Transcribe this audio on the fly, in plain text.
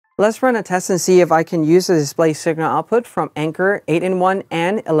Let's run a test and see if I can use the display signal output from Anker 8-in-1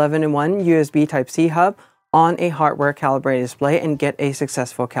 and 11-in-1 USB Type-C hub on a hardware calibrated display and get a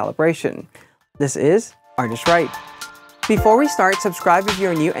successful calibration. This is ArtIsRight. Before we start, subscribe if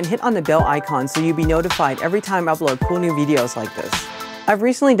you're new and hit on the bell icon so you'll be notified every time I upload cool new videos like this. I've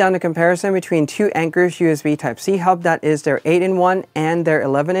recently done a comparison between two Anker's USB Type-C hub, that is their 8-in-1 and their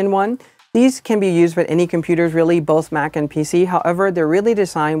 11-in-1. These can be used with any computers really, both Mac and PC. However, they're really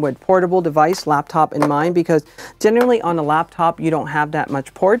designed with portable device, laptop in mind, because generally on a laptop you don't have that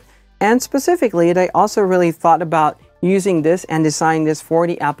much port. And specifically, they also really thought about using this and designing this for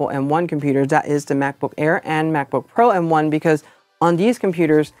the Apple M1 computers, that is the MacBook Air and MacBook Pro M1, because on these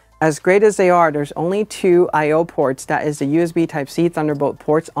computers, as great as they are, there's only two I/O ports, that is the USB Type-C Thunderbolt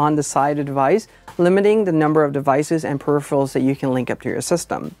ports on the side of the device, limiting the number of devices and peripherals that you can link up to your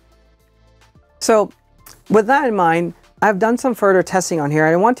system. So with that in mind, I've done some further testing on here,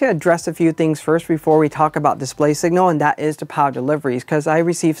 and I want to address a few things first before we talk about display signal, and that is the power deliveries, because I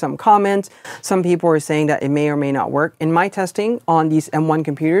received some comments. Some people were saying that it may or may not work. In my testing on these M1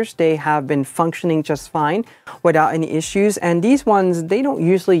 computers, they have been functioning just fine without any issues, and these ones, they don't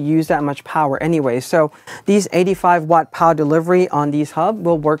usually use that much power anyway, so these 85-watt power delivery on these hubs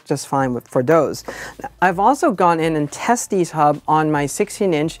will work just fine for those. I've also gone in and tested these hubs on my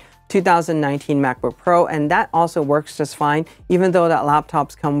 16-inch 2019 MacBook Pro, and that also works just fine, even though that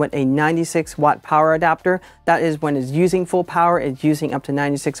laptops come with a 96-watt power adapter. That is when it's using full power, it's using up to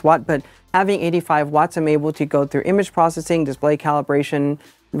 96 watt, but having 85 watts, I'm able to go through image processing, display calibration,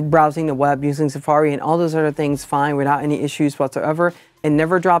 browsing the web, using Safari, and all those other things fine without any issues whatsoever. It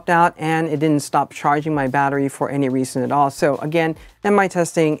never dropped out, and it didn't stop charging my battery for any reason at all. So again, in my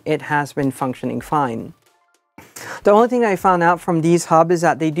testing, it has been functioning fine. The only thing I found out from these hubs is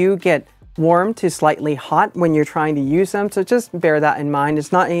that they do get warm to slightly hot when you're trying to use them, so just bear that in mind.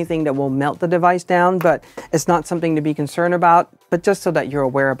 It's not anything that will melt the device down, but it's not something to be concerned about, but just so that you're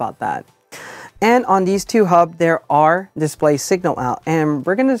aware about that. And on these two hubs, there are display signal out, and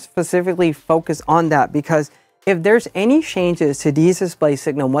we're going to specifically focus on that because if there's any changes to these display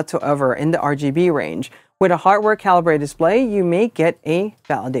signal whatsoever in the RGB range, with a hardware calibrated display, you may get a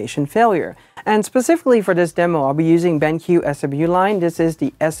validation failure. And specifically for this demo, I'll be using BenQ SW line. This is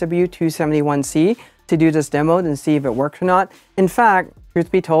the SW271C to do this demo and see if it works or not. In fact,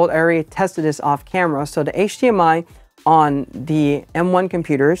 truth be told, I already tested this off camera. So the HDMI on the M1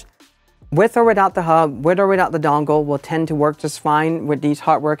 computers, with or without the hub, with or without the dongle, will tend to work just fine with these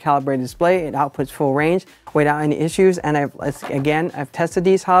hardware calibrated display. It outputs full range without any issues. And I've tested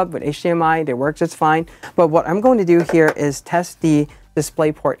these hubs with HDMI, they work just fine. But what I'm going to do here is test the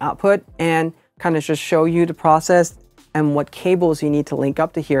DisplayPort output and kind of just show you the process and what cables you need to link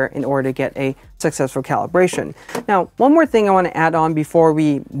up to here in order to get a successful calibration. Now, one more thing I want to add on before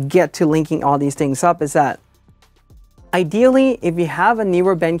we get to linking all these things up is that ideally, if you have a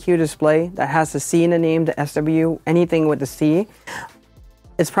newer BenQ display that has the C in the name, the SW, anything with the C,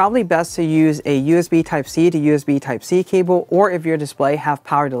 it's probably best to use a USB Type-C to USB Type-C cable, or if your display have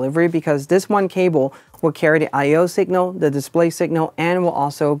power delivery, because this one cable will carry the I/O signal, the display signal, and will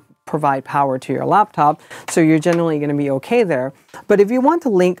also provide power to your laptop, so you're generally going to be okay there. But if you want to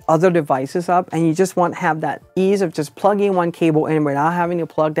link other devices up and you just want to have that ease of just plugging one cable in without having to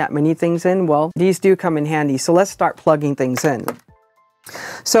plug that many things in, well, these do come in handy. So let's start plugging things in.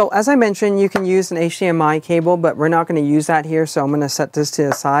 So as I mentioned, you can use an HDMI cable, but we're not going to use that here, so I'm going to set this to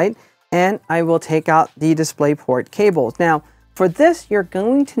the side, and I will take out the DisplayPort cables. Now, for this, you're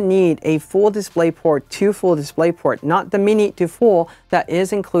going to need a full DisplayPort to full DisplayPort, not the mini to full that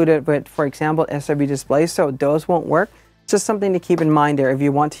is included with, for example, SW displays, so those won't work. Just something to keep in mind there if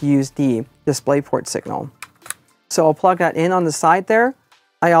you want to use the DisplayPort signal. So I'll plug that in on the side there.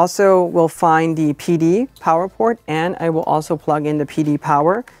 I also will find the PD power port, and I will also plug in the PD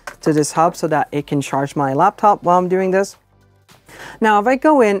power to this hub so that it can charge my laptop while I'm doing this. Now, if I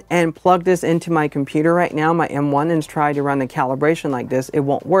go in and plug this into my computer right now, my M1, and try to run the calibration like this, it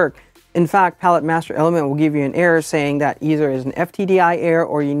won't work. In fact, Palette Master Element will give you an error saying that either is an FTDI error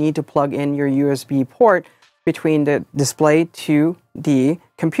or you need to plug in your USB port between the display to the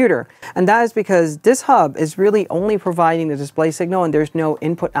computer. And that is because this hub is really only providing the display signal, and there's no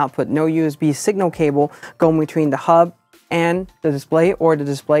input output, no USB signal cable going between the hub and the display, or the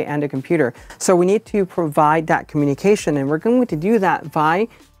display and the computer. So we need to provide that communication, and we're going to do that by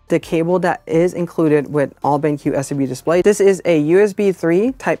the cable that is included with all BenQ SW display. This is a USB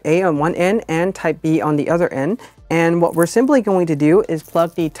 3 Type A on one end and Type B on the other end. And what we're simply going to do is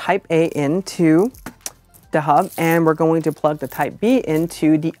plug the Type A into the hub, and we're going to plug the Type B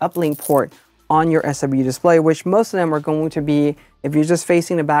into the uplink port on your SW display, which most of them are going to be If you're just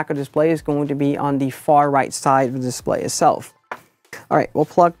facing the back of the display, it's going to be on the far right side of the display itself. All right, we'll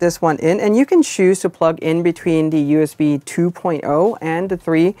plug this one in, and you can choose to plug in between the USB 2.0 and the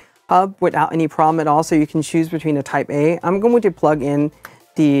 3 hub without any problem at all. So you can choose between the Type A. I'm going to plug in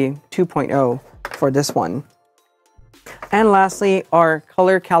the 2.0 for this one. And lastly, our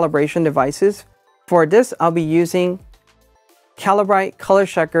color calibration devices. For this, I'll be using HDMI Color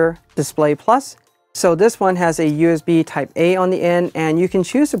Checker Display Plus. So this one has a USB Type A on the end, and you can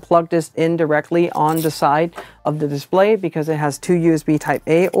choose to plug this in directly on the side of the display because it has 2 USB Type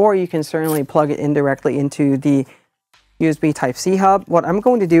A, or you can certainly plug it in directly into the USB Type C hub. What I'm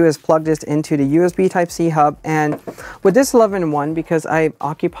going to do is plug this into the USB Type C hub, and with this 11-in-1, because I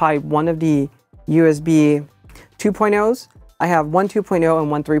occupied one of the USB 2.0s, I have one 2.0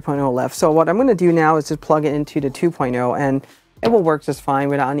 and one 3.0 left. So what I'm going to do now is just plug it into the 2.0, and it will work just fine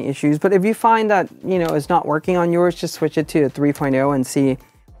without any issues. But if you find that, you know, it's not working on yours, just switch it to a 3.0 and see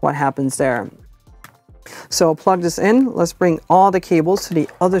what happens there. So I'll plug this in. Let's bring all the cables to the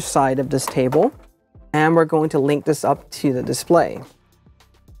other side of this table, and we're going to link this up to the display.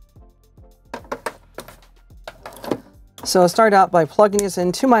 So I'll start out by plugging this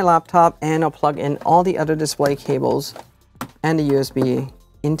into my laptop, and I'll plug in all the other display cables and the USB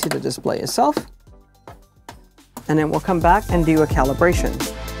into the display itself. And then we'll come back and do a calibration.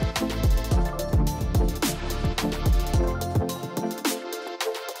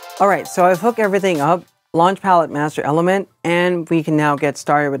 All right, so I've hooked everything up, launch Palette Master Element, and we can now get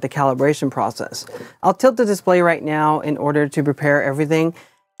started with the calibration process. I'll tilt the display right now in order to prepare everything,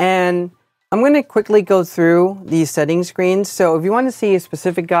 and I'm going to quickly go through these settings screens. So if you want to see a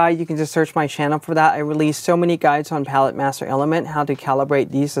specific guide, you can just search my channel for that. I release so many guides on Palette Master Element, how to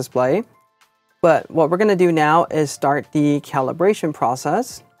calibrate these display. But what we're going to do now is start the calibration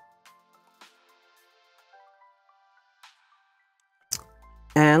process.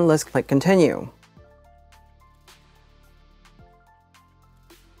 And let's click continue.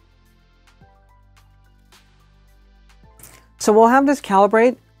 So we'll have this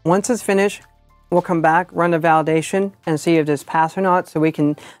calibrate. Once it's finished, we'll come back, run a validation, and see if this passed or not, so we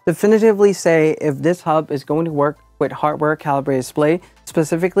can definitively say if this hub is going to work with Hardware Calibrated Display,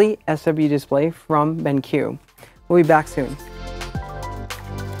 specifically SW display from BenQ. We'll be back soon.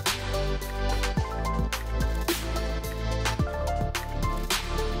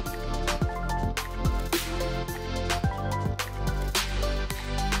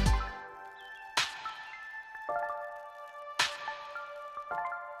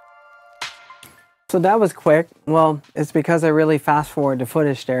 So that was quick. Well, it's because I really fast forward the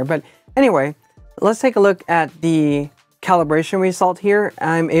footage there. But anyway, let's take a look at the calibration result here.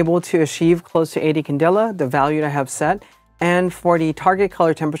 I'm able to achieve close to 80 candela, the value that I have set. And for the target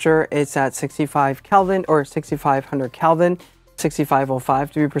color temperature, it's at 65 Kelvin or 6500 Kelvin,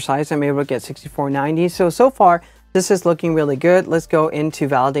 6505 to be precise. I'm able to get 6490. So far, this is looking really good. Let's go in to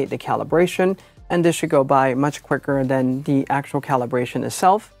validate the calibration. And this should go by much quicker than the actual calibration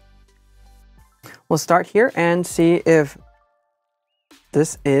itself. We'll start here and see if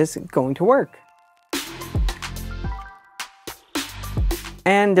this is going to work.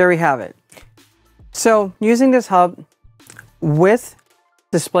 And there we have it. So using this hub with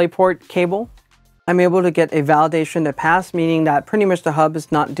DisplayPort cable, I'm able to get a validation to pass, meaning that pretty much the hub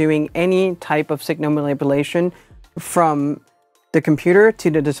is not doing any type of signal manipulation from the computer to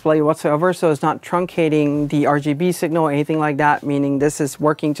the display whatsoever. So it's not truncating the RGB signal or anything like that, meaning this is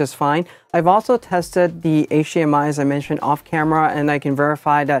working just fine. I've also tested the HDMI, as I mentioned, off camera, and I can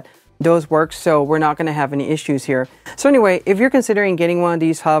verify that those work, so we're not going to have any issues here. So anyway, if you're considering getting one of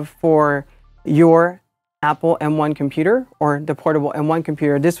these hubs for your Apple M1 computer or the portable M1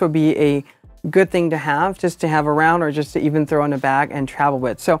 computer, this would be a good thing to have, just to have around or just to even throw in a bag and travel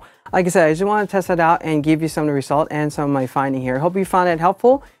with. So like I said, I just want to test it out and give you some of the result and some of my finding here. Hope you found it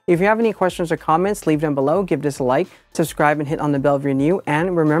helpful. If you have any questions or comments, leave them below, give this a like, subscribe, and hit on the bell if you're new.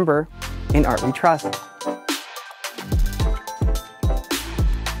 And remember, in art we trust.